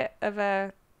it was a bit of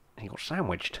a. He got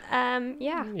sandwiched.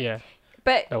 Yeah.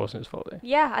 But that wasn't his fault, though.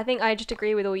 Yeah, I think I just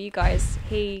agree with all you guys.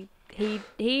 He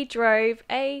drove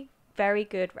a very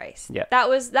good race. Yeah. That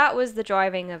was the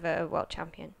driving of a world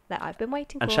champion that I've been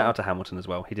waiting for. And shout out to Hamilton as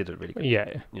well. He did a really good.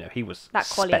 Yeah. He was that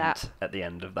spent at the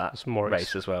end of that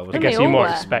race as well. I guess you more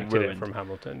expected it from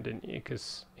Hamilton, didn't you?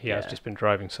 Because he has just been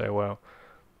driving so well.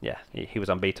 Yeah, he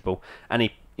was unbeatable, and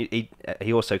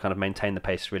he also kind of maintained the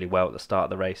pace really well at the start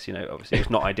of the race. Obviously it was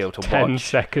not ideal to watch. 10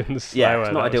 seconds. Yeah,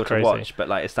 it's not ideal to watch, but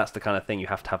that's the kind of thing you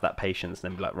have to have that patience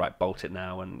and then be like, right, bolt it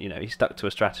now. And he stuck to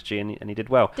a strategy and he did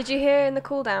well. Did you hear in the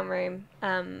cool down room,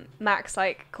 Max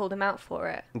called him out for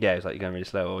it? Yeah, he was like, you're going really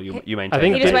slow, or you maintain. I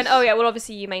think he just went, oh yeah, well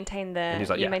obviously you maintain the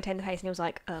maintain the pace, and he was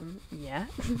like, yeah.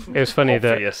 It was funny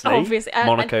obviously,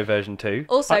 Monaco version 2.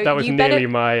 Also, that was nearly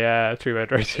my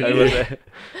 3-word rating. Oh, was it?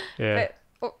 Yeah.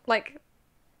 But,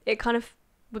 it kind of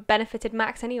benefited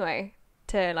Max anyway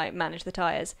to manage the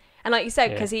tyres, and like you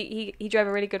said, because he drove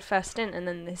a really good first stint, and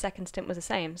then the second stint was the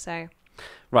same. So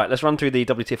right, let's run through the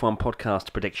WTF1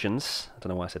 podcast predictions. I don't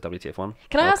know why I said WTF1.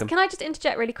 Can I just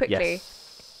interject really quickly?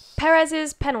 Yes.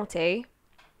 Perez's penalty.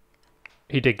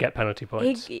 He did get penalty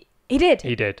points. He did.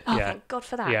 He did. Oh, yeah. Thank God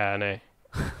for that. Yeah, I know.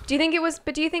 Do you think it was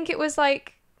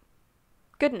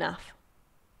good enough?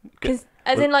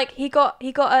 As in, he got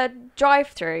a drive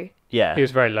through. Yeah, he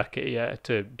was very lucky. Yeah,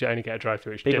 to only get a drive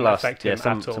through, which didn't affect him at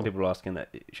all. Some people were asking that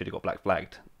he should have got black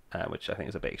flagged, which I think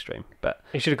is a bit extreme. But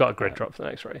he should have got a grid drop for the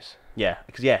next race. Yeah,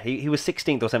 because he was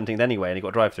 16th or 17th anyway, and he got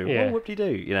a drive through. Yeah. What did he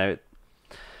do?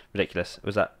 Ridiculous.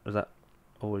 Was that?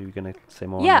 Or were you going to say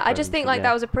more? Yeah, I just think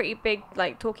that was a pretty big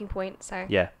talking point. So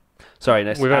yeah. Sorry,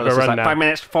 we've overrun now. 5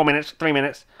 minutes, 4 minutes, 3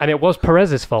 minutes, and it was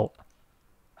Perez's fault.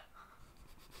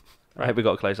 I hope we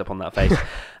got a close up on that face.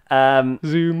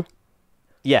 Zoom.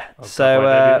 Yeah.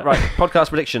 Right, podcast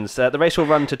predictions. The race will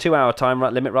run to 2-hour time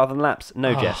limit rather than laps.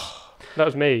 No, Jess. That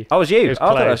was me. Oh, it was you. Was I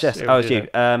thought it was Jess. Oh, it was you.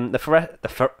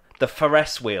 The The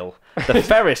Ferris wheel. The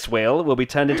Ferris wheel will be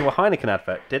turned into a Heineken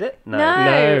advert. Did it? No.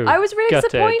 No. I was really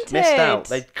Gutted. disappointed. Missed out.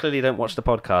 They clearly don't watch the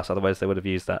podcast, otherwise they would have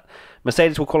used that.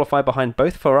 Mercedes will qualify behind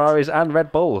both Ferraris and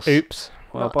Red Bulls. Oops.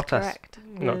 Well, Not Bottas. correct.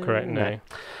 Not correct, no.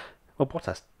 Well,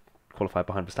 Bottas qualified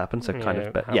behind Verstappen, so kind Yeah,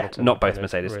 of. But Hamilton not both kind of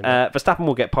Mercedes. ruined Verstappen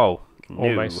will get pole. No.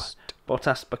 Almost.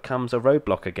 Bottas becomes a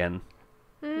roadblock again.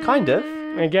 Kind of.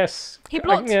 I guess. He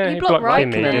blocked- Yeah, he blocked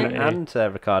Kimi, Raikkonen didn't he?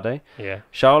 And Ricciardo. Yeah.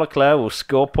 Charles Leclerc will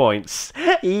score points.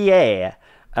 Yeah.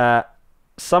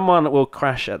 Someone will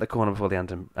crash at the corner before the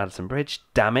Addison Bridge.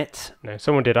 Damn it. No,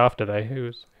 someone did after though. Who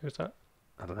was that?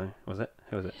 I don't know. Was it?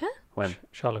 Who was it? Huh? When?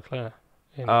 Charles Leclerc.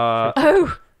 In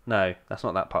Oh. No, that's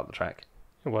not that part of the track.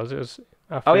 It was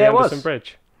after Oh, the yeah, it Anderson was.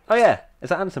 Bridge. Oh, yeah. Is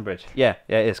that Anderson Bridge? Yeah,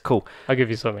 it is. Cool. I'll give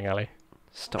you something, Ali.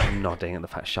 Stop nodding at the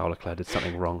fact Charles Leclerc did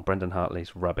something wrong. Brendan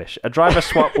Hartley's rubbish. A driver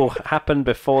swap will happen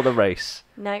before the race.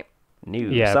 No. New.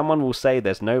 Yeah. Someone will say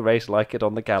there's no race like it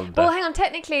on the calendar. Well, hang on.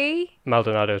 Technically,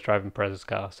 Maldonado's driving Perez's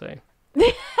car, so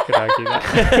could argue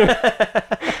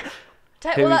that.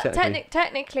 Who well, technically?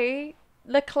 technically,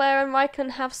 Leclerc and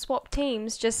Raikkonen have swapped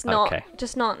teams, just not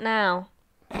now.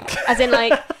 As in,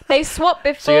 like, they swapped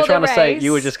before So you're trying the to say race.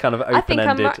 you were just kind of I think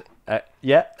I'm open-ended.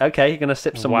 Yeah, okay, you're going to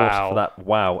sip some water Wow. for that.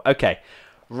 Wow. Okay.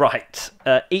 Right.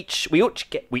 We each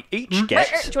get Do you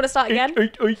want to start again?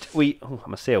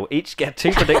 I'm a seal. Each get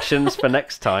 2 predictions for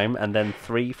next time, and then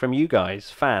 3 from you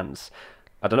guys, fans.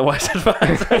 I don't know why I said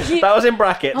fans. That was in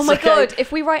brackets. Oh my okay? god!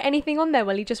 If we write anything on there,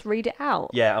 will you just read it out?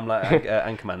 Yeah, I'm like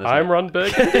Anchorman. Isn't I'm it? Ron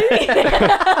Burgundy.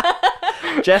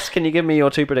 Jess, can you give me your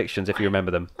 2 predictions if you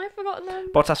remember them? I've forgotten them.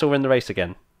 Bottas will win the race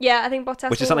again, Yeah, I think Bottas.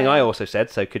 which is will something win. I also said.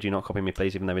 So could you not copy me,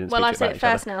 please? Even though we didn't Well, speak I've said about it each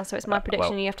other. first now, so it's my prediction,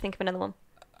 well- and you have to think of another one.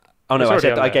 Oh no, It's I already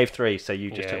said on I there. gave 3, so you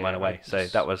just Yeah, took mine yeah, away. I So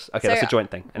just- that was okay. So, That's a joint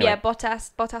thing. Anyway. Yeah,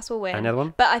 Bottas will win. Any other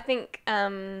one? But I think.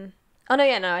 Oh no,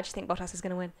 yeah, no. I just think Bottas is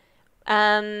going to win.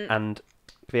 And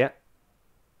Kvyat.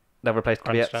 They'll replace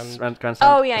Kvyat's Grandstand. grandstand.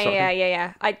 Oh yeah, Sirotkin?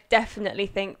 yeah. I definitely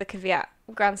think the Kvyat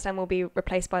grandstand will be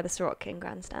replaced by the Sirotkin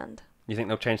grandstand. You think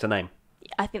they'll change the name?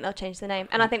 I think they'll change the name,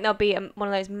 and I think there'll be one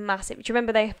of those massive. Do you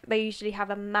remember they usually have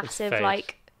a massive face.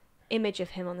 like image of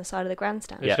him on the side of the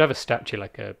grandstand? They Yeah. should have a statue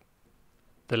like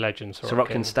the legend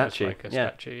Sirotkin just statue, Like a yeah.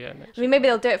 statue, yeah. I mean, maybe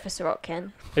they'll do it for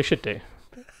Sirotkin. They should do.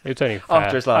 It's only fair.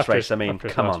 After his last race, I mean, after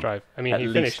his come last on. Drive. I mean, At he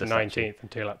least finished a statue. 19th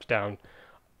and 2 laps down.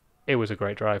 It was a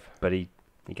great drive. But he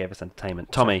gave us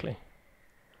entertainment. Tommy. Exactly.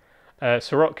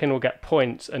 Sirotkin will get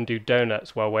points and do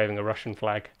donuts while waving a Russian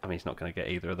flag. I mean, he's not going to get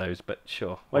either of those, but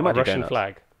sure. Well, we might a do Russian donuts.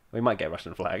 flag. We might get a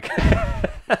Russian flag.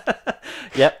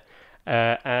 Yep.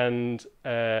 And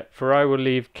Ferrari will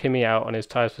leave Kimi out on his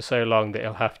tyres for so long that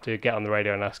he'll have to get on the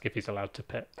radio and ask if he's allowed to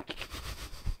pit.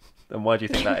 And why do you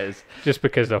think that is? Just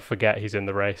because they'll forget he's in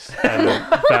the race. And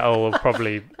Vettel will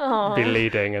probably Aw. be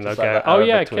leading and they'll Just like go, that oh Arab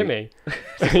yeah, tweet. Kimi.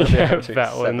 Between Yeah,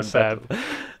 Vettel and Seb Seb.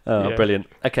 Oh, Yeah. brilliant.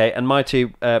 Okay, and my 2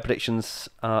 predictions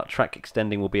are track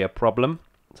extending will be a problem.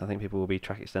 So I think people will be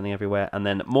track extending everywhere. And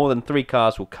then more than 3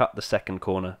 cars will cut the second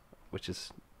corner, which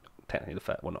is technically the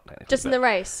first. Well, not technically. Just in but- the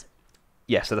race.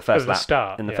 Yeah, so the first At the lap.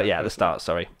 start, In the yeah. at the start,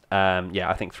 sorry. Yeah,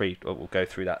 I think 3 will go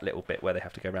through that little bit where they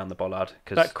have to go around the bollard.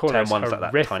 Because That corner turn is 1's like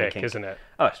that tiny horrific, kink. isn't it?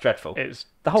 Oh, it's dreadful. It's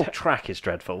The whole track is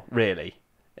dreadful, really.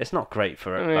 It's not great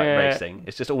for like Yeah. racing.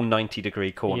 It's just all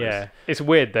 90-degree corners. Yeah, it's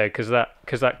weird though because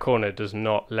that corner does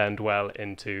not lend well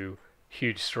into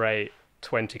huge straight.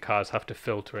 20 cars have to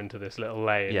filter into this little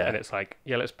lane, Yeah. and it's like,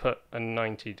 yeah, let's put a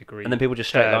 90-degree. And then people just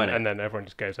straight turn, line it. and then everyone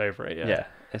just goes over it. Yeah. Yeah,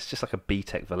 It's just like a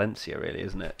BTEC Valencia, really,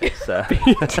 isn't it? It's,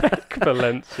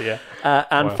 Valencia.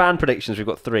 and Wow. fan predictions, we've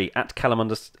got 3. At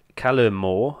Callumore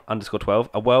 _12,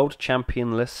 a world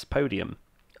championless podium.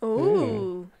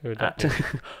 Ooh. Who would that At, be?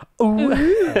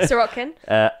 Sirotkin.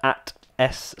 at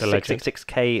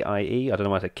S666KIE, I don't know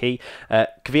why I said key.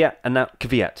 Kvyat,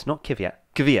 Kvyat, not Kvyat,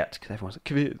 Kvyat, because everyone's like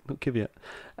Kvyat, not Kvyat.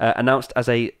 Announced as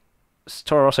a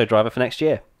Toro Rosso driver for next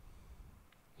year.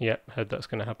 Yep, heard that's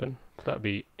going to happen. That'd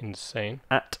be insane.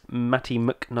 At Matty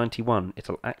Muck91,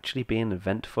 it'll actually be an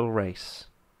eventful race.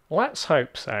 Let's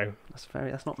hope so.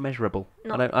 That's not measurable.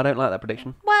 Not- I don't like that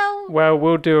prediction. Well, Well,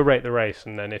 we'll do a rate the race,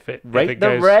 and then if it Rate if it the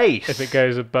goes, race. if it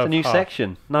goes above It's a new half,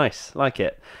 section. Nice, like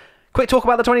it. Quick talk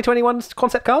about the 2021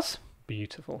 concept cars.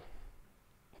 beautiful.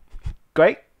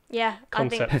 Great. yeah.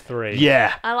 Concept 3.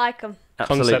 Yeah, I like them.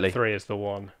 absolutely. Concept 3 is the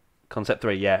one. Concept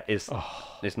 3, yeah, is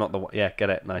not the one. Yeah, get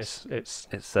it. Nice. It's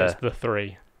It's the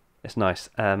 3. It's nice.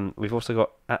 We've also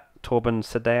got at Torben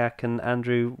Sadaic and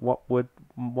Andrew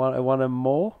one and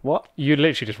more. What? You're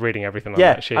literally just reading everything on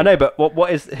Yeah, that sheet. I know, but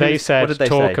what is? They said what did they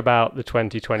talk say? about the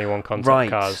 2021 concept Right.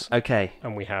 cars, Okay.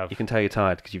 and we have. You can tell you're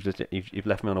tired because you've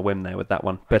left me on a whim there with that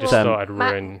one. I But just thought I'd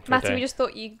ruin your Matty, day. we just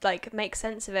thought you'd like make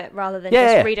sense of it rather than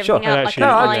Yeah, just read sure. everything out like a No,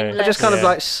 I mindless. just kind of Yeah.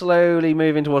 like slowly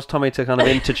moving towards Tommy to kind of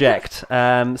interject.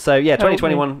 So yeah,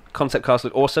 2021 concept cars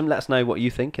look awesome. Let us know what you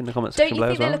think in the comments Don't section you below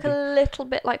think as they well. look a little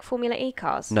bit like Formula E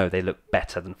cars? No, they look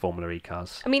better than Formula E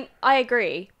cars. I mean, I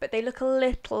agree, but they look a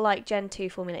little like Gen 2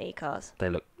 Formula E cars.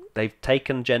 They've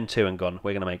taken Gen 2 and gone,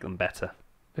 we're going to make them better.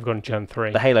 They've gone Gen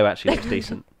 3. The Halo actually looks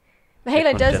decent. The Halo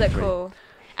on does Gen look 3. cool.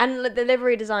 And the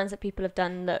livery designs that people have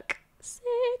done look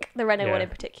sick. The Renault Yeah. one in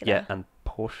particular. Yeah, and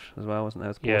Porsche as well, wasn't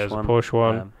there? Yeah, There's there's a Porsche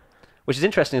one. Which is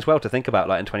interesting as well to think about,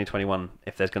 like in 2021,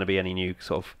 if there's going to be any new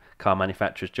sort of car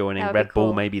manufacturers joining. That would be Red Bull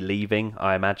cool. maybe leaving.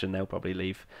 I imagine they'll probably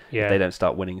leave Yeah. if they don't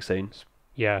start winning soon.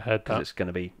 Yeah, I heard Because that. it's going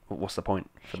to be, what's the point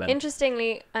for them?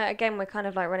 Interestingly, again, we're kind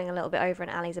of like running a little bit over,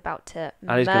 and Ali's about to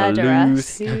Ali's going murder to us.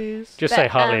 lose his... Just But, say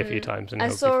Hartley a few times and I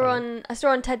he'll saw be fine. I saw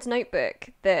on Ted's notebook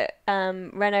that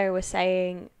Renault was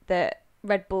saying that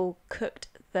Red Bull cooked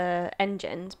the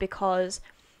engines because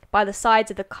by the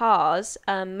sides of the cars,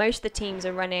 most of the teams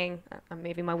are running. I'm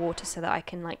moving my water so that I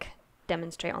can like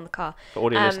demonstrate on the car. For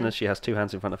audio listeners, she has two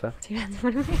hands in front of her. Two hands in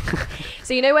front of me.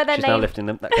 So you know where their She's now name. lifting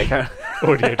them. Okay, Karen.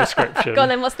 Audio description. Go on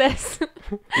then. What's this?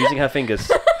 Using her fingers.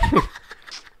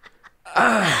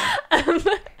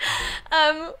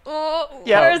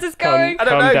 Where is this going? I don't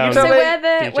Calm know, you down. tell So me. where DJ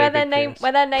their Big name Fierce.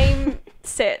 where their name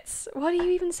sits. What are you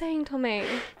even saying, Tommy?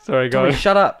 Sorry, go Tommy, on.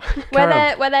 shut up.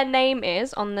 Where their name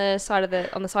is on the side of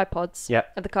the side pods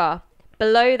Yep. of the car.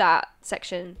 Below that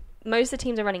section, most of the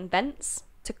teams are running vents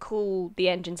to cool the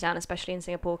engines down, especially in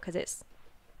Singapore because it's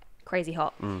crazy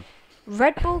hot.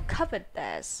 Red Bull covered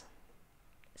theirs.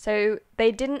 So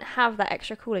they didn't have that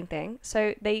extra cooling thing.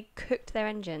 So they cooked their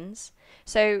engines.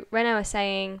 So Renault are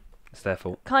saying, It's their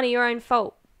fault. kind of your own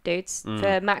fault, dudes,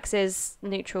 for Max's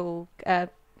neutral,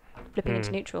 flipping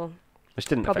into neutral. Which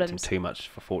didn't affect him Problems. too much,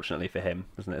 fortunately for him,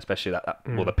 wasn't it? Especially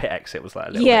well, the pit exit was like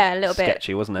a little little bit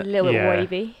sketchy, wasn't A it? little Yeah. bit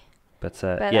wavy. But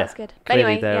But yeah, that's good. But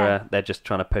clearly anyway, they're just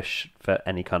trying to push for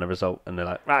any kind of result, and they're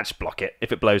like, just block it.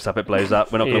 If it blows up, it blows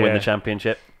up. We're not going to win the Yeah.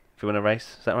 championship if we win a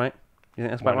race. Is that right? You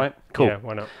think that's Why about not? right? Cool. Yeah,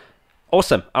 why not?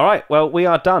 Awesome. All right. Well, we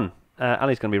are done.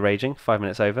 Ali's going to be raging. 5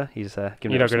 minutes over. He's giving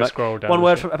You're it not some going to luck. scroll down. One the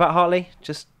word sheet. about Hartley,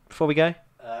 just before we go.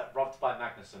 Robbed by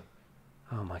Magnussen.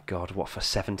 Oh my God! What for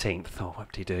 17th? Oh,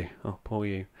 what did he do? Oh, poor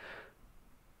you.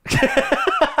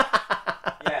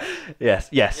 Yes.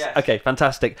 Yes. Okay,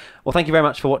 fantastic. Well, thank you very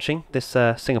much for watching this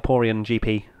Singaporean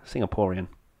GP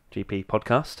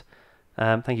podcast.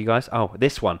 Thank you guys. Oh,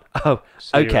 this one. Oh,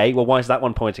 See you. okay. Well, why is that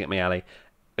one pointing at me, Ali?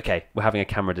 Okay, we're having a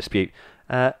camera dispute.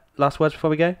 Last words before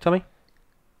we go, Tommy?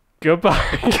 Goodbye.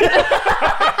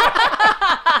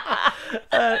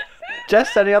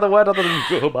 Jess, any other word other than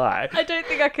goodbye? I don't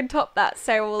think I can top that,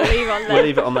 so we'll leave on We'll that.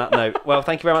 leave it on that note. Well,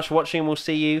 thank you very much for watching, and we'll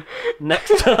see you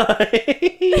next time.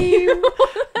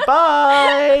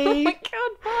 Bye. Oh my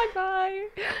god, bye bye.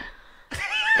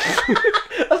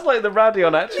 That's like the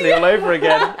Radion actually all over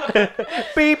again.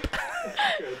 Beep.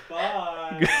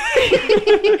 Goodbye.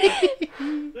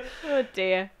 Oh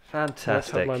dear. Let's have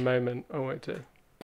Fantastic. my moment. I won't do.